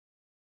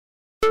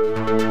Till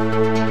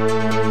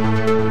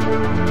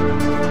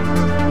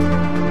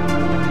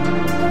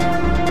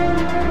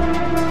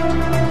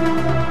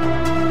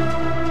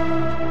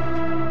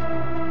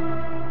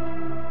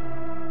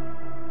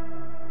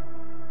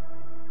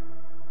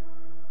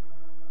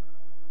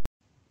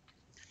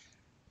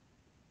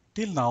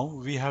now,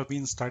 we have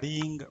been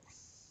studying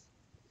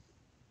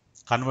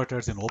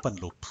converters in open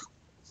loop.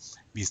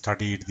 We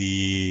studied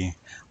the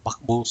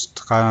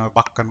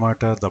buck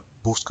converter, the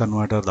boost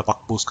converter, the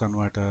buck boost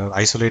converter,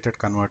 isolated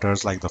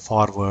converters like the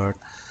forward,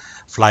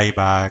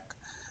 flyback,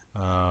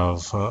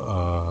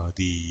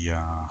 the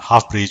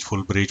half bridge,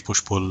 full bridge,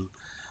 push pull,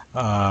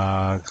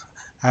 uh,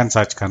 and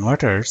such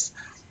converters,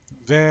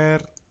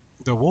 where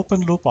the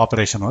open loop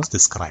operation was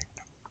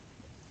described.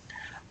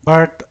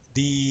 But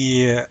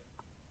the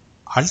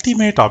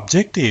ultimate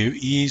objective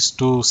is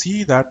to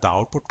see that the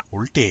output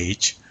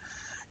voltage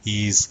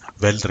is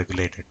well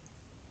regulated,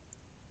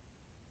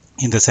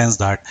 in the sense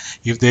that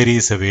if there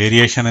is a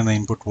variation in the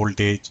input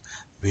voltage,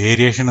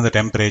 variation in the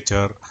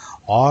temperature,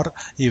 or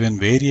even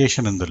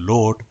variation in the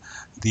load,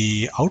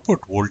 the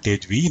output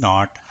voltage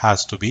V0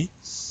 has to be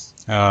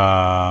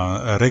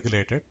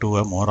regulated to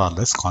a more or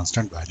less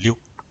constant value.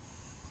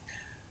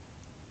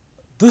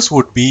 This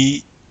would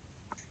be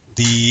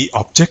the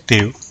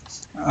objective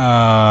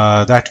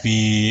that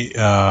we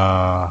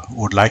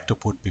would like to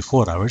put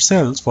before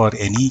ourselves for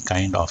any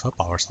kind of a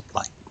power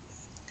supply.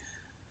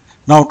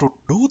 Now, to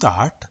do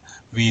that,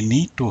 we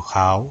need to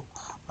have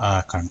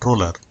a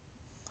controller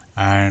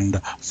and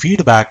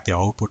feed back the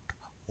output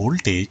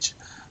voltage,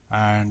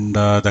 and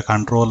the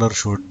controller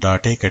should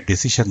take a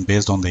decision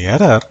based on the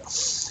error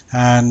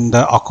and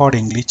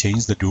accordingly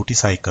change the duty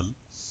cycle,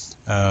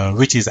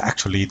 which is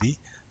actually the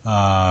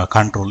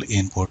control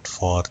input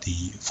for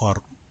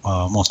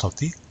most of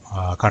the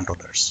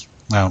controllers,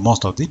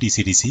 most of the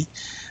DC-DC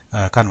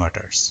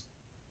converters.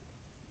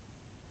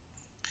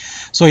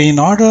 So in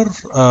order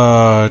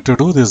to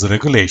do this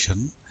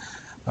regulation,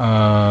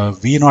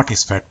 V0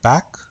 is fed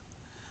back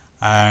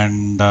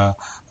and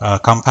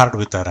compared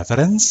with a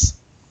reference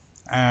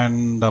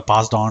and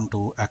passed on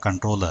to a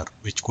controller,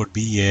 which could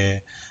be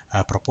a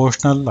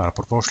proportional or a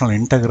proportional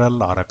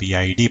integral or a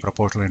PID,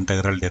 proportional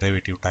integral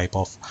derivative type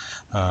of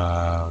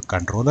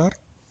controller,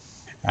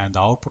 and the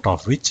output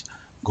of which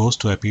goes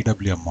to a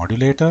PWM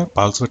modulator,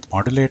 pulse width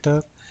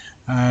modulator,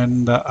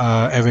 and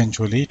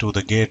eventually to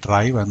the gate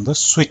drive and the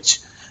switch.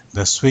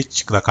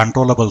 The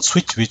controllable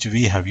switch, which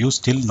we have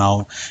used till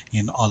now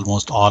in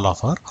almost all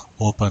of our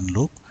open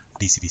loop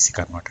DC-DC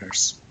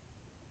converters.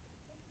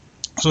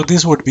 So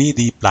this would be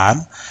the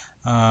plan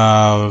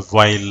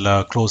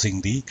while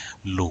closing the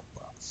loop.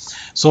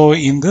 So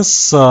in this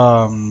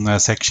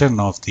section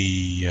of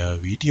the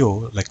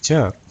video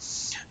lecture,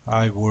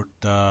 I will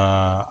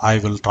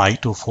try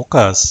to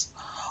focus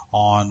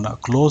on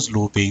closed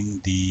looping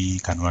the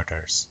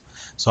converters.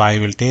 So I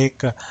will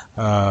take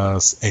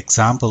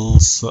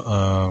examples.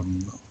 I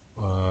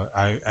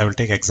will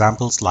take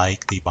examples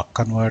like the buck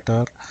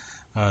converter,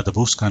 the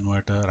boost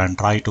converter, and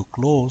try to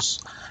close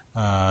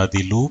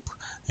the loop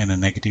in a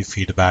negative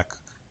feedback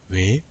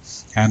way,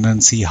 and then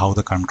see how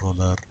the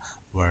controller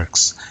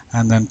works.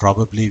 And then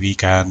probably we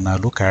can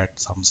look at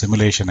some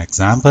simulation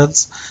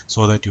examples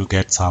so that you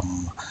get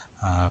some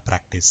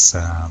practice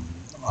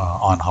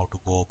on how to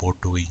go about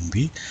doing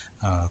the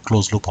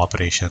closed loop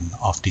operation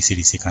of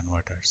DC-DC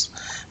converters.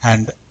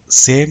 And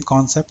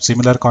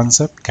similar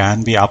concept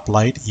can be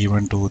applied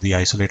even to the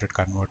isolated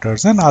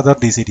converters and other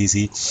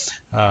DC-DC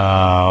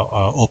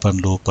open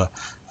loop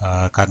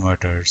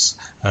converters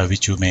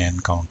which you may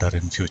encounter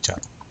in future.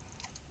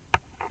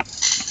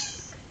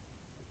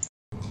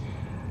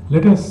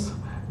 Let us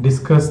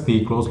discuss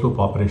the closed loop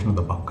operation of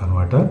the buck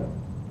converter.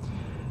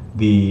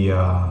 The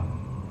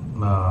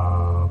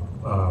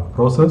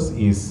process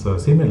is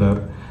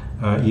similar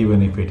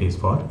even if it is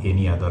for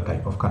any other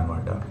type of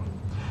converter.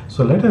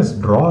 So let us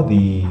draw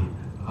the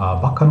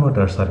buck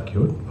converter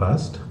circuit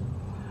first.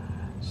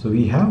 So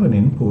we have an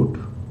input,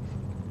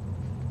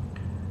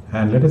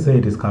 and let us say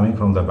it is coming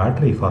from the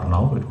battery for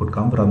now. It could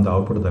come from the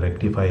output of the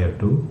rectifier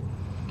too.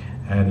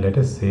 And let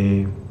us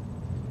say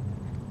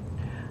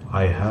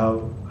I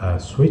have a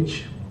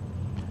switch.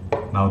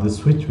 Now this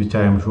switch, which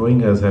I am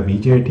showing as a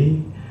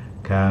BJT,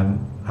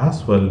 can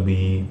as well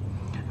be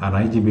an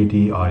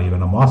IGBT or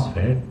even a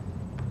MOSFET.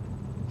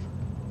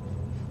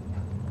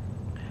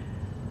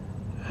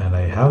 And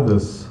I have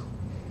this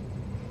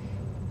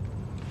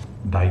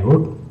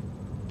diode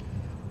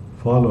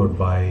followed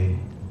by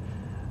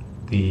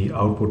the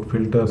output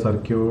filter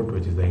circuit,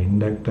 which is the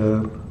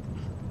inductor,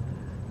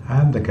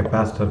 and the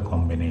capacitor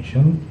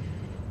combination.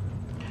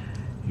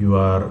 You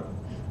are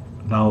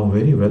now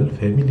very well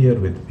familiar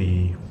with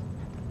the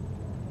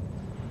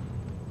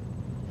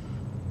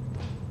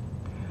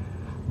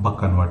buck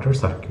converter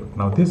circuit.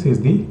 Now this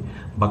is the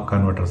buck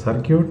converter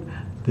circuit.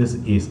 This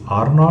is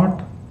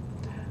R0,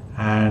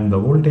 and the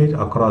voltage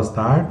across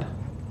that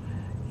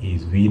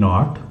is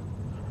V0.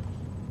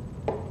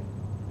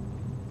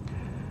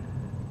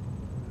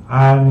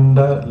 And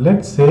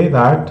let's say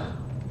that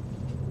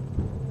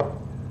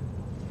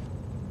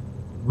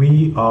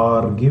we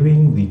are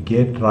giving the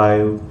gate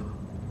drive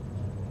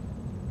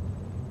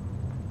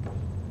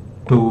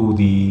to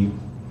the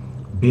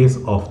base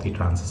of the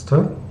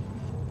transistor,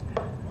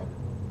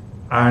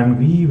 and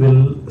we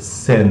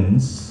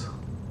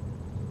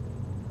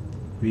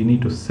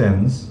need to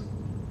sense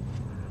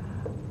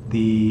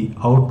the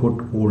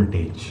output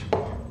voltage.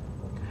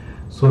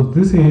 So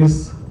this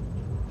is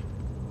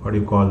what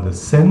you call the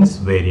sense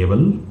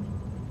variable,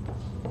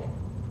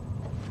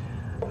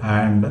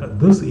 and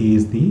this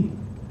is the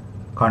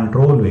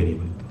control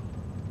variable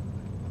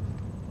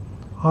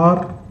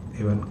or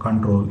even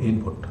control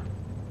input.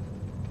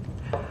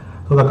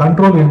 So the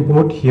control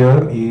input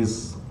here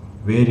is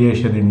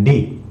variation in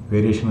D,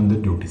 variation in the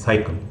duty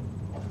cycle.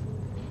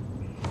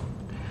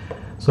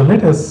 So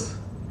let us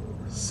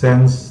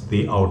sense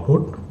the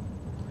output,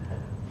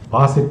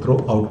 pass it through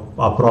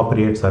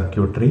appropriate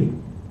circuitry.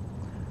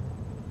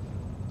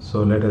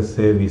 So let us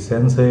say we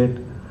sense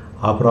it,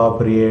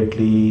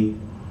 appropriately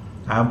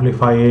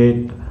amplify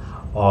it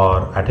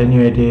or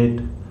attenuate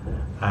it,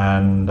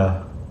 and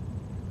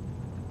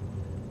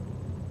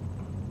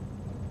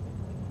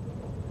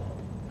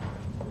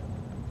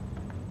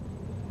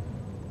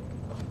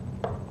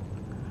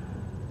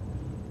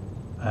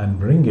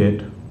bring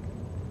it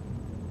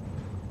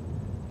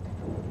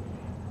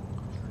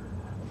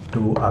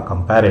to a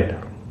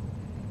comparator.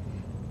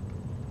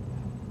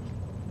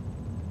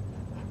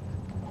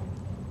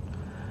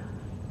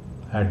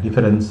 A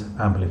difference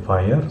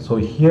amplifier. So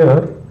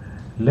here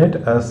let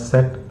us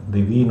set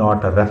the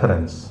V0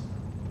 reference.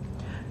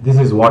 This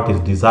is what is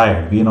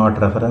desired. V0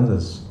 reference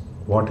is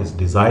what is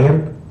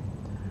desired,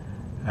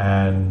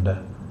 and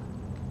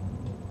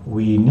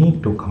we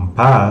need to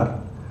compare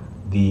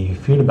the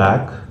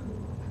feedback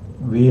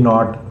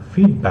V0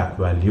 feedback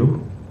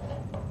value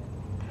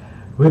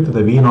with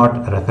the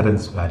V0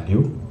 reference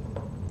value,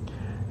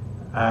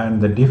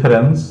 and the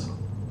difference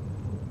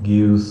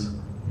gives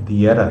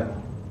the error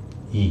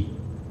E,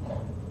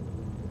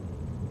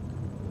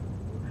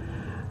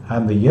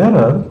 and the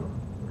error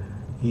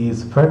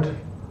is fed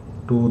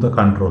to the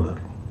controller.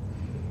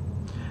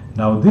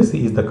 Now this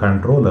is the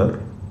controller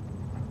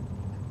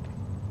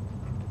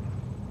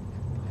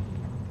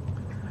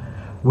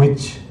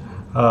which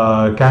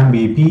can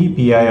be P,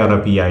 PI or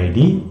a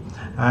PID,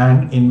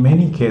 and in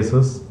many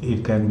cases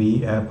it can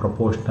be a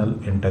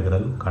proportional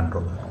integral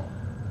controller.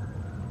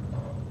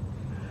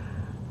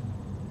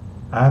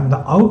 And the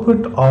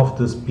output of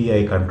this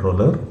PI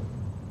controller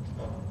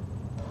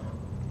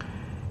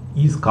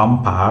is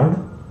compared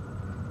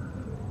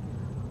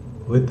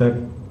with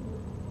a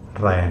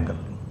triangle.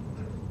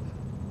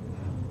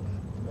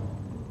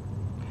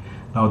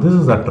 Now this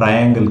is a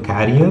triangle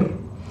carrier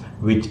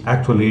which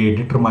actually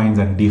determines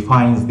and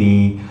defines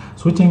the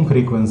switching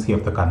frequency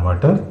of the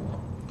converter,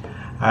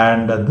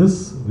 and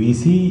this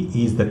VC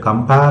is the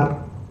compare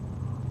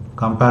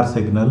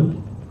signal.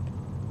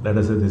 Let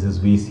us say this is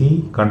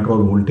VC,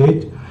 control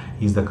voltage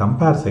is the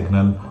compare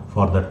signal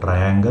for the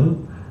triangle,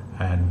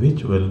 and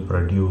which will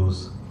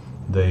produce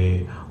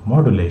the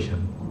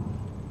modulation,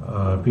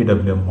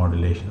 PWM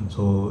modulation.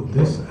 So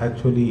this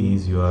actually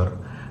is your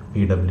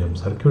PWM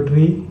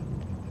circuitry,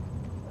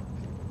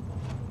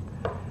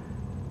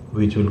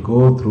 which will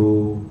go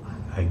through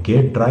a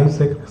gate drive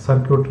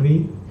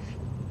circuitry,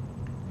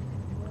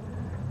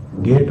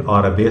 gate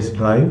or a base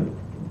drive,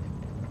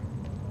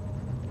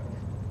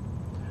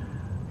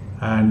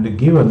 and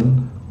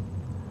given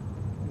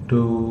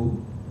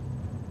to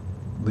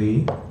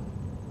the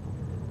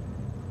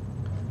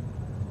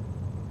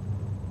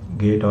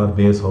gate or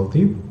base of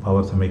the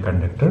power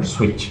semiconductor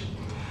switch.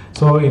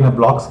 So in a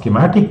block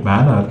schematic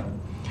manner,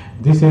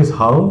 this is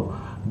how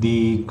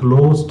the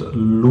closed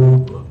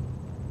loop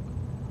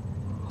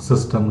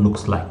system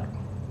looks like.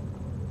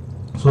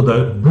 So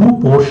the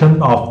blue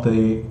portion of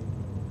the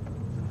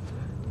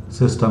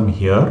system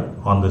here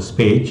on this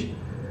page,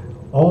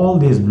 all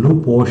this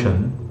blue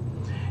portion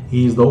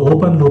is the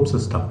open loop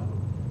system,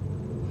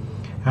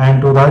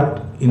 and to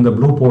that, in the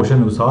blue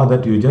portion, you saw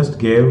that you just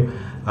gave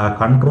a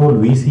control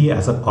VC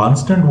as a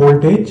constant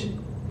voltage,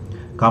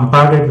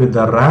 compared it with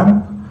the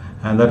ramp,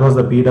 and that was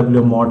the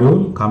PWM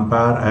module,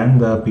 compare and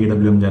the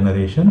PWM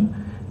generation,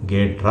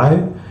 gate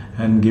drive,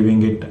 and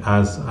giving it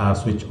as a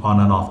switch on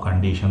and off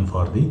condition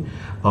for the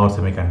power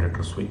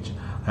semiconductor switch,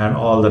 and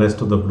all the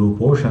rest of the blue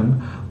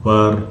portion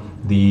were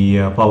the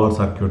power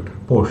circuit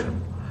portion.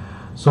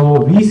 So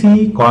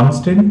VC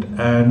constant,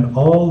 and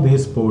all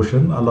this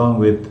portion along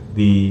with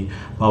the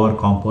power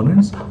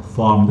components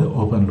form the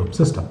open loop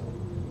system.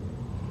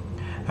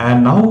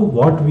 And now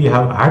what we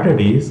have added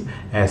is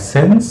a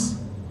sense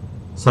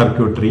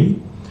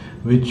circuitry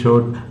which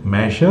should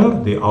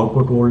measure the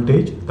output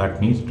voltage that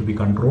needs to be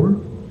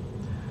controlled,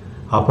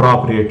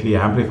 appropriately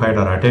amplified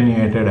or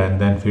attenuated, and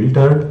then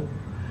filtered,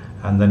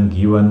 and then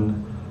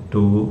given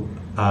to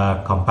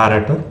a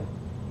comparator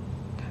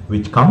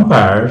which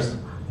compares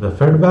the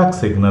feedback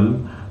signal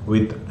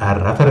with a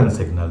reference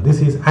signal.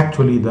 This is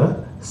actually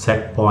the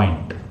set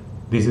point.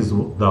 This is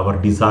our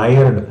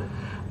desired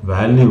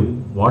value,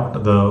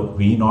 what the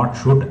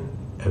V0 should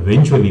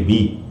eventually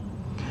be.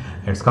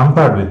 It's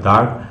compared with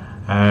that,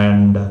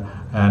 and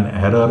an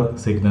error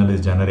signal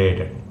is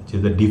generated, which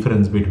is the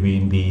difference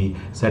between the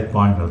set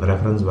point or the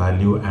reference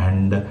value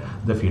and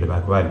the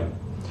feedback value.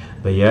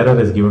 The error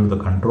is given to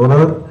the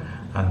controller,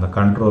 and the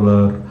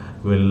controller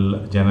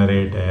will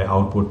generate a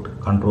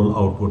control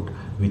output,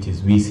 which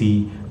is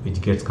VC,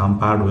 which gets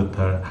compared with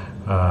a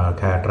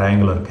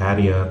triangular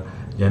carrier,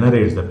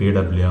 generates the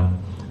PWM,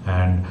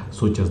 and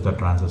switches the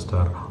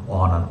transistor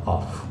on and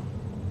off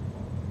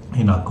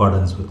in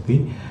accordance with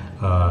the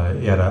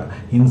error,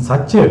 in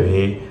such a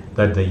way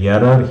that the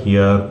error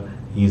here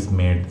is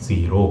made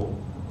 0.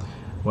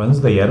 Once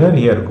the error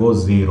here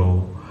goes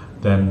 0,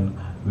 then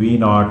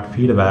V0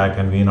 feedback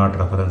and V0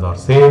 reference are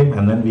same,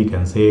 and then we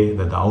can say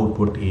that the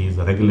output is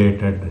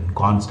regulated and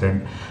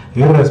constant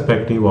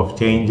irrespective of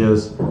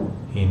changes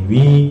in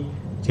V,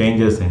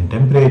 changes in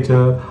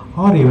temperature,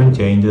 or even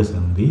changes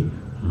in the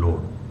load.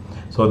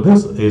 So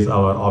this is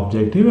our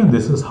objective, and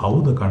this is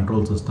how the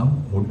control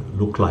system would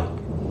look like.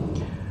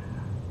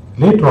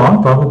 Later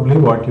on, probably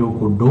what you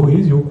could do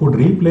is you could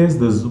replace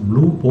this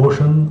blue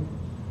portion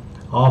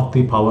of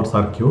the power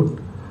circuit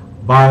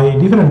by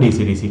different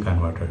DC-DC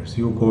converters.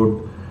 You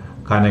could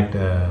connect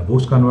a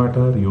boost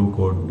converter, you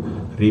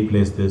could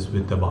replace this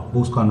with a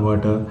boost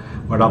converter,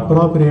 but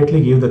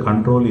appropriately give the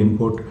control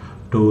input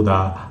to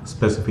the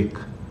specific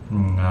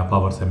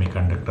power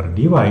semiconductor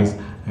device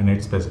in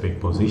its specific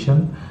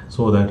position,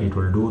 so that it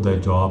will do the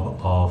job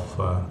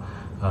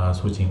of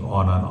switching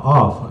on and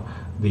off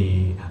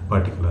the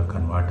particular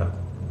converter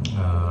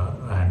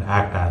and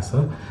act as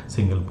a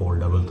single pole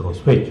double throw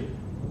switch.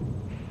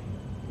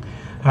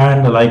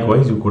 And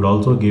likewise, you could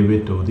also give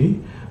it to the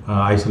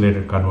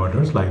isolated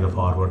converters like the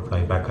forward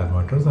flyback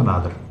converters and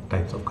other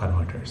types of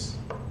converters.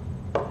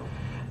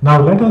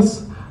 Now let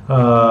us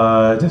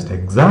just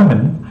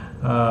examine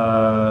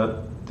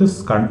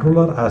this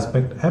controller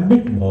aspect a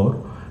bit more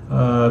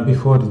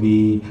before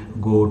we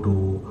go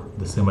to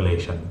the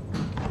simulation.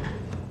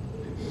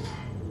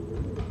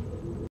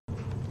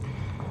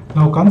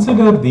 Now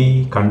consider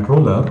the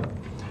controller,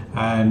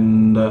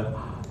 and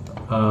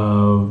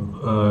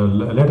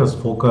let us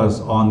focus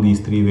on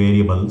these three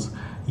variables: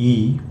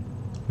 E,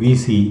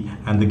 VC,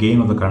 and the gain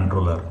of the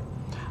controller.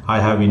 I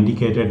have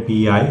indicated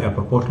PI, a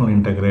proportional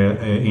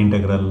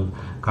integral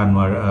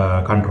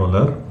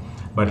controller,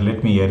 but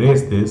let me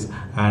erase this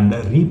and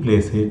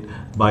replace it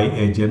by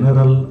a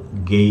general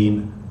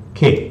gain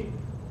K.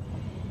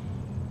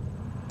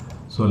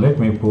 So let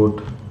me put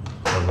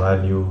the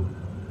value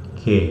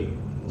K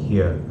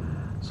here.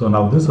 So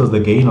now this is the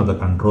gain of the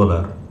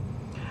controller,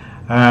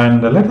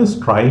 and let us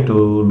try to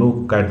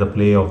look at the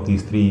play of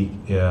these three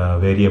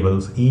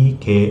variables E,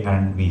 K,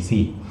 and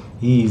VC.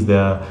 E is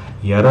the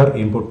error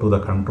input to the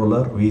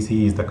controller,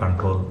 VC is the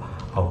control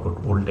output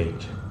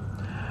voltage.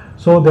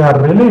 So they are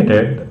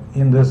related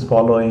in this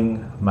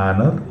following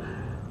manner.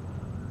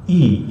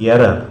 E,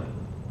 error,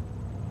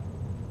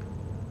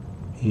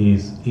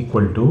 is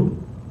equal to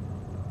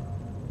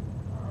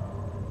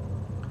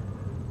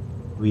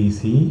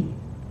VC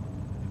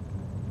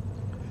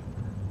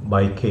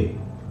by K.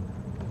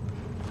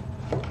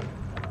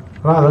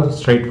 Rather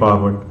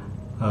straightforward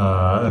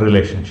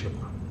relationship.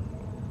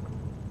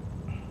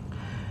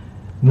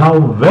 Now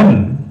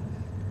when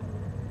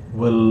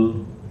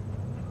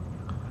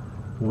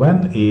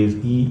is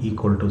E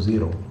equal to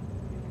 0?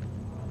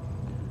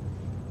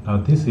 Now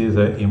this is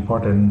an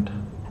important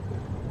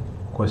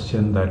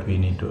question that we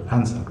need to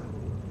answer.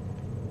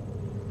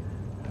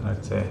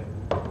 Let's say,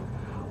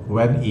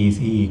 when is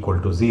E equal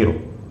to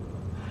 0?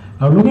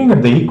 Now looking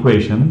at the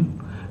equation,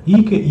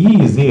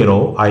 E is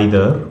 0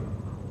 either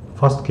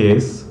first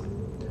case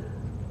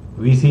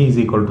VC is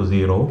equal to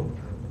 0,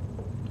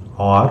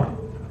 or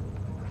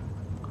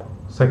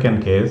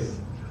second case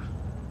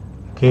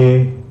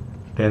K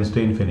tends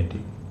to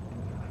infinity.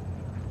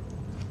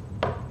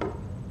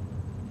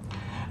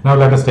 Now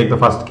let us take the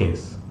first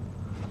case.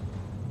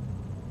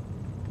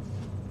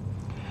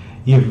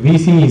 If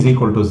VC is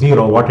equal to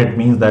 0, what it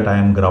means that I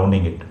am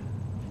grounding it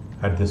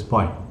at this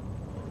point.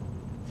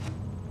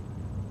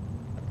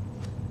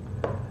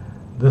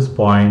 This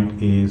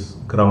point is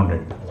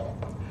grounded.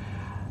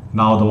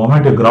 Now the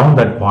moment you ground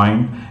that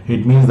point,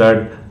 it means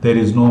that there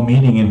is no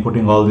meaning in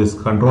putting all this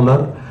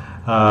controller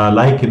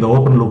like in the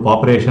open loop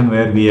operation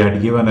where we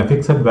had given a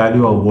fixed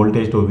value of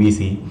voltage to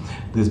VC.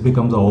 This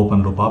becomes an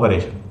open loop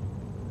operation.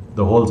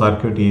 The whole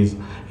circuit is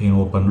in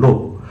open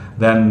loop.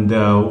 Then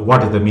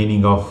what is the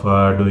meaning of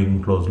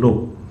doing closed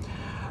loop?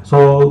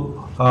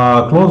 So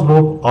closed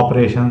loop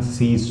operations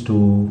cease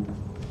to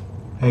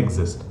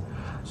exist.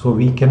 So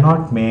we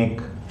cannot make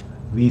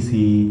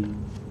VC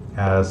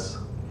as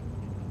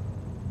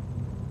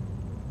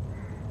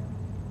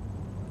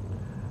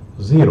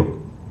 0.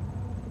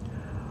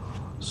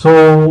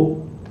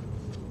 So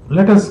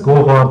let us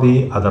go for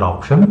the other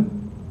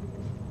option,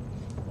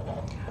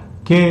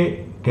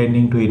 K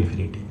tending to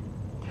infinity.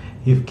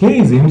 If K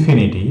is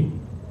infinity,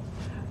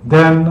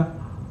 then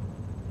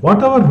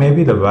whatever may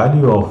be the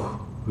value of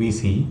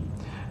VC,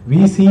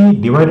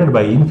 VC divided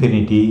by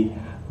infinity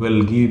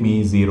will give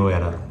me 0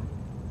 error.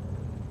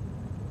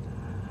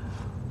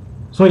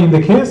 So in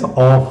the case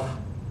of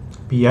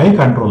PI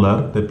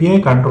controller, the PI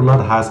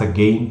controller has a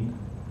gain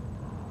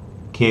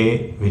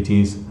K which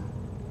is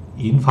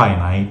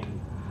infinite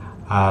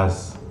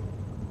as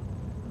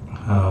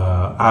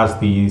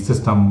the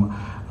system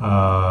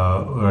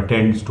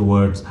tends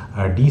towards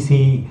a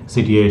DC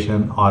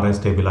situation or a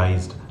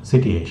stabilized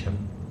situation.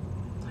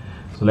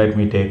 So let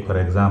me take for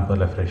example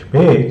a fresh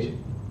page.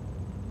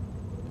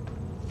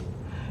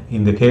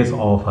 In the case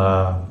of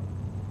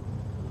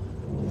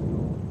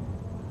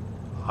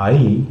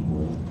I,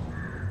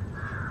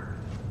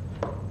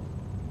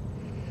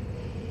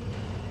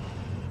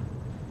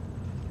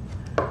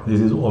 this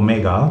is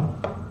omega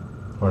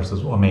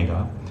versus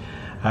omega,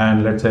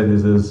 and let's say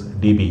this is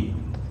dB,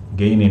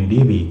 gain in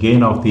dB,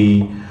 gain of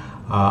the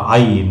I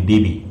in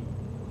dB.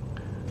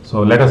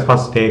 So let us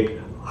first take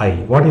I.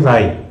 What is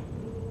I?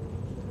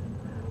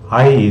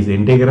 I is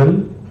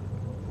integral.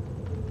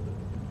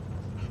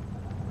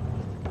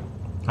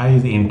 I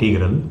is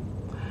integral,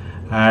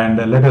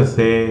 and let us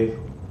say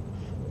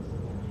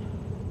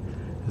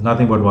it's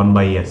nothing but 1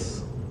 by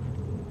S.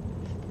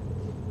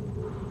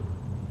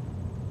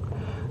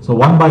 So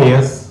 1 by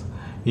S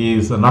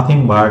is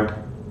nothing but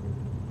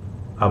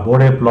a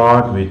Bode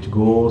plot which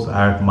goes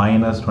at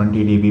minus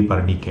 20 dB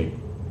per decade.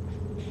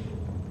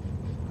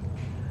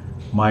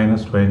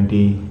 Minus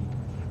 20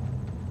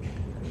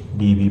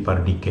 dB per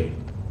decade.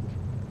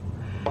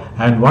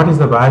 And what is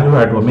the value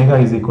at omega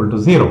is equal to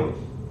 0?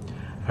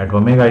 At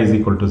omega is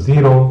equal to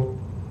 0,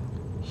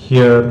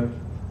 here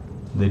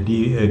the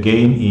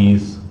gain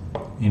is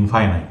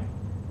infinite.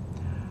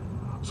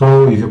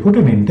 So if you put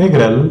an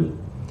integral,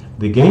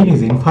 the gain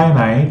is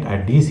infinite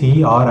at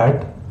DC or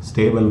at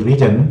stable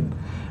region,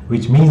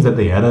 which means that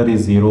the error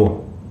is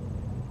 0.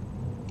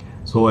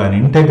 So an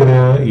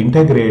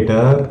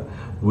integrator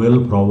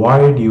will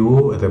provide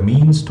you the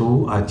means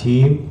to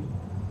achieve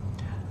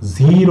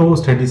 0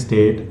 steady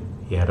state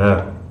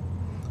error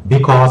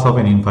because of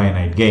an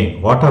infinite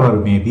gain. Whatever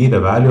may be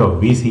the value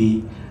of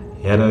VC,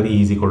 error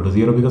is equal to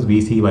 0 because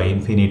VC by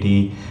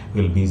infinity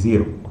will be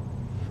 0.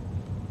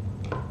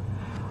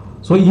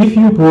 So if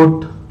you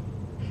put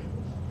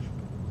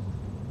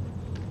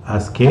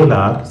a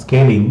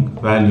scaling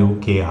value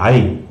Ki,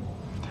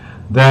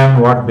 then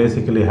what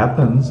basically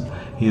happens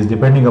is,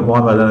 depending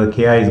upon whether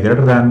Ki is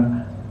greater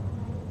than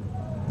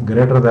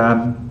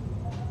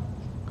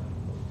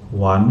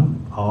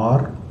 1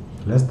 or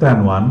less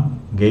than 1,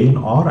 gain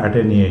or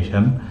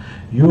attenuation,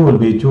 you will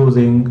be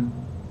choosing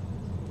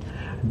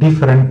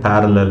different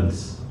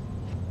parallels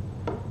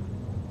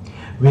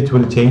which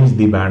will change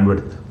the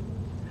bandwidth.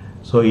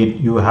 So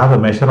you have a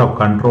measure of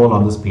control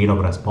on the speed of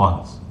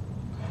response.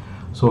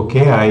 So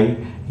Ki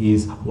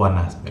is one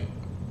aspect.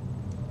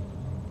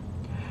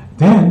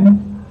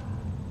 Then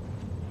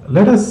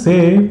let us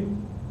say,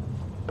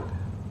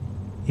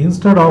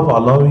 instead of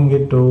allowing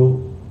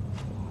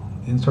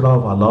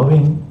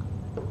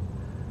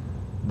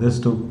this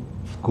to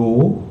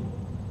go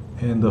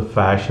in the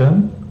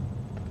fashion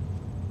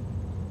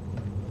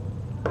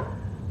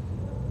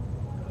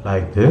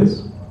like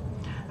this,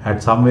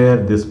 at somewhere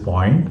this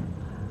point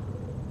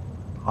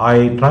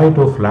I try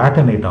to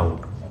flatten it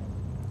out.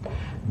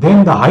 Then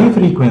in the high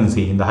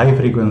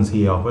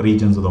frequency of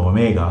regions of the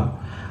omega,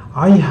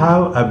 I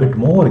have a bit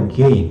more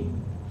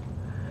gain,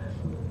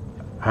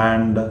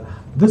 and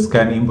this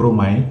can improve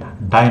my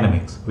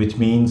dynamics, which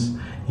means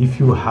if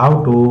you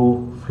have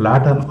to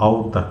flatten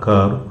out the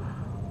curve,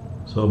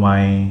 so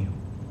my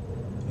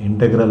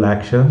integral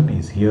action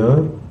is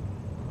here,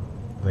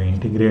 the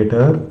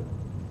integrator,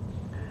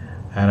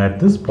 and at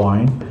this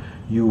point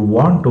you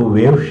want to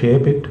wave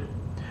shape it,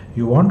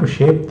 you want to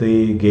shape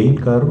the gain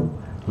curve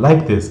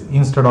like this.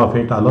 Instead of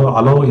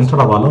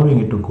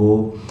allowing it to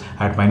go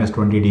at minus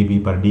 20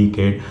 dB per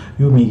decade,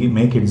 you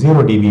make it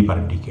 0 dB per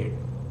decade.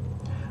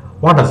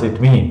 What does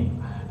it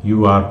mean?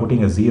 You are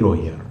putting a 0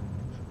 here.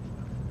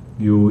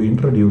 You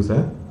introduce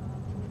a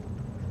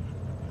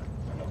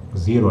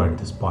 0 at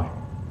this point.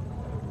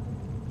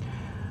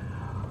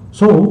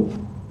 So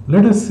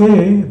let us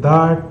say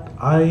that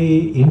I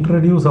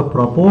introduce a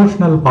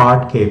proportional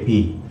part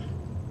Kp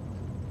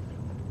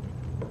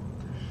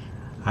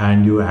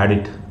and you add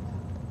it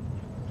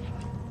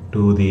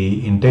to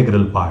the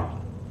integral part.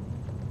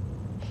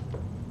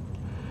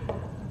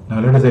 Now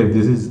let us say if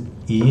this is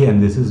E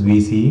and this is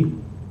Vc.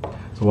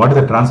 So what is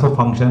the transfer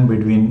function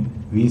between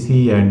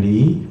Vc and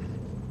E?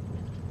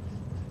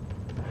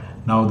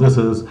 Now this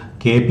is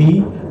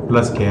Kp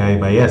plus Ki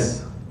by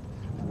S.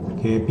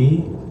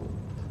 Kp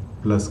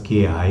plus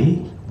Ki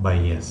by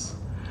S.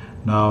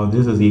 Now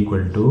this is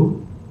equal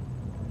to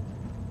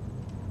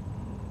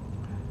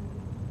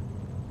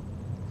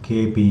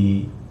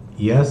Kp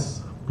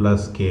S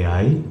plus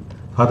Ki.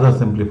 Further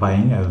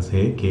simplifying, I will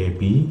say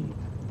Kp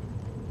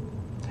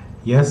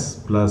S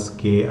plus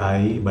Ki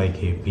by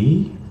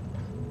Kp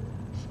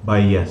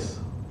by S.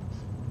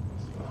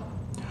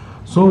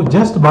 So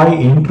just by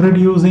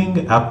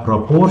introducing a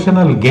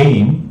proportional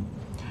gain,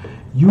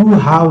 you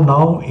have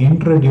now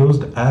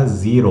introduced a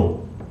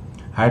 0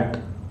 at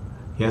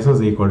S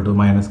is equal to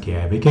minus Ki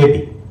by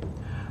Kp.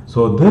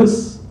 So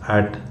this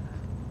at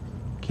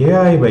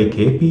Ki by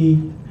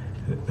Kp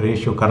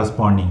ratio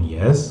corresponding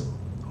S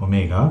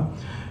omega,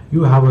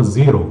 you have a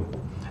 0,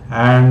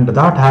 and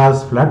that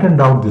has flattened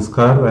out this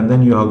curve, and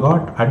then you have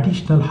got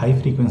additional high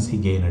frequency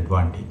gain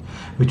advantage,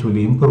 which will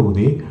improve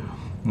the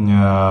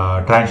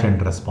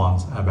transient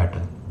response a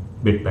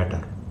bit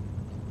better.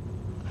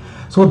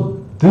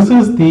 So this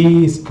is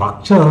the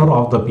structure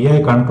of the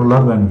PI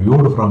controller when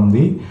viewed from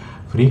the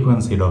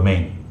frequency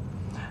domain,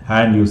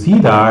 and you see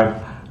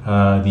that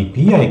the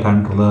PI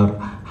controller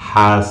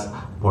has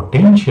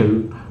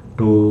potential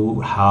to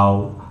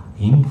have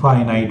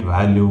infinite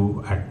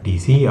value at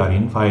DC or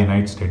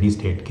infinite steady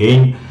state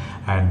gain,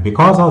 and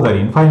because of the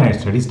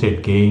infinite steady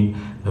state gain,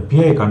 the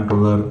PI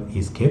controller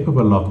is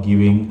capable of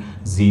giving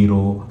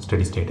zero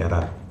steady state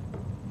error.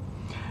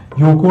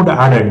 You could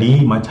add a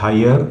D much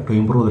higher to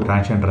improve the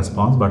transient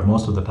response, but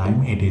most of the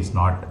time it is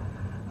not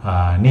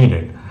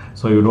needed.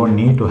 So you don't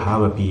need to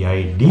have a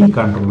PID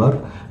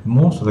controller.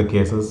 Most of the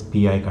cases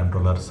PI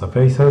controller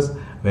suffices.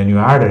 When you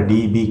add a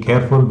D, be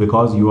careful,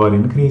 because you are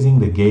increasing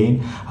the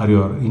gain, or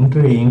you are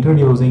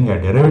introducing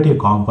a derivative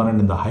component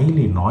in the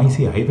highly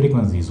noisy high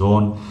frequency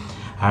zone,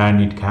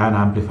 and it can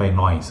amplify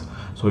noise.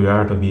 So you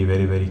have to be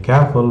very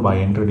careful while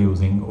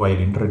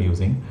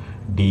introducing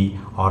D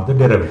or the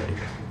derivative.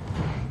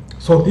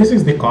 So this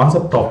is the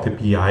concept of the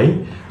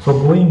PI. So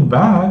going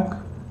back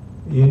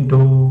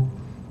into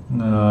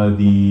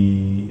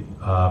the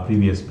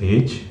previous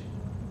page,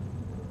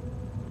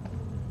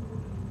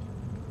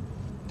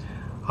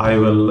 I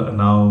will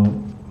now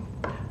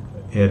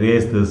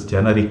erase this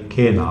generic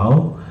K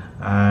now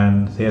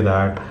and say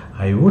that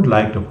I would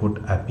like to put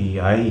a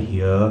PI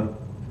here,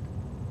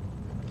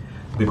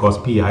 because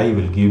PI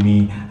will give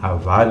me a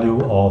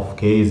value of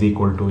K is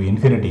equal to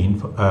infinity,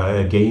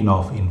 gain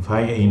of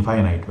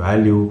infinite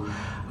value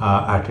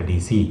at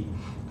DC.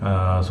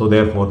 So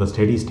therefore the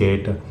steady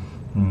state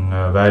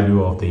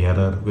value of the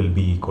error will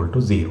be equal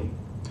to 0.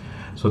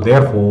 So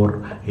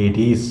therefore it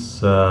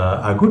is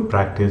a good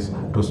practice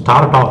to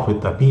start off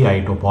with the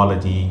PI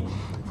topology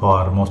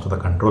for most of the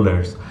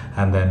controllers,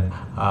 and then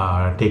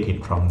take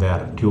it from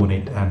there, tune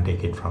it and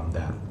take it from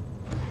there.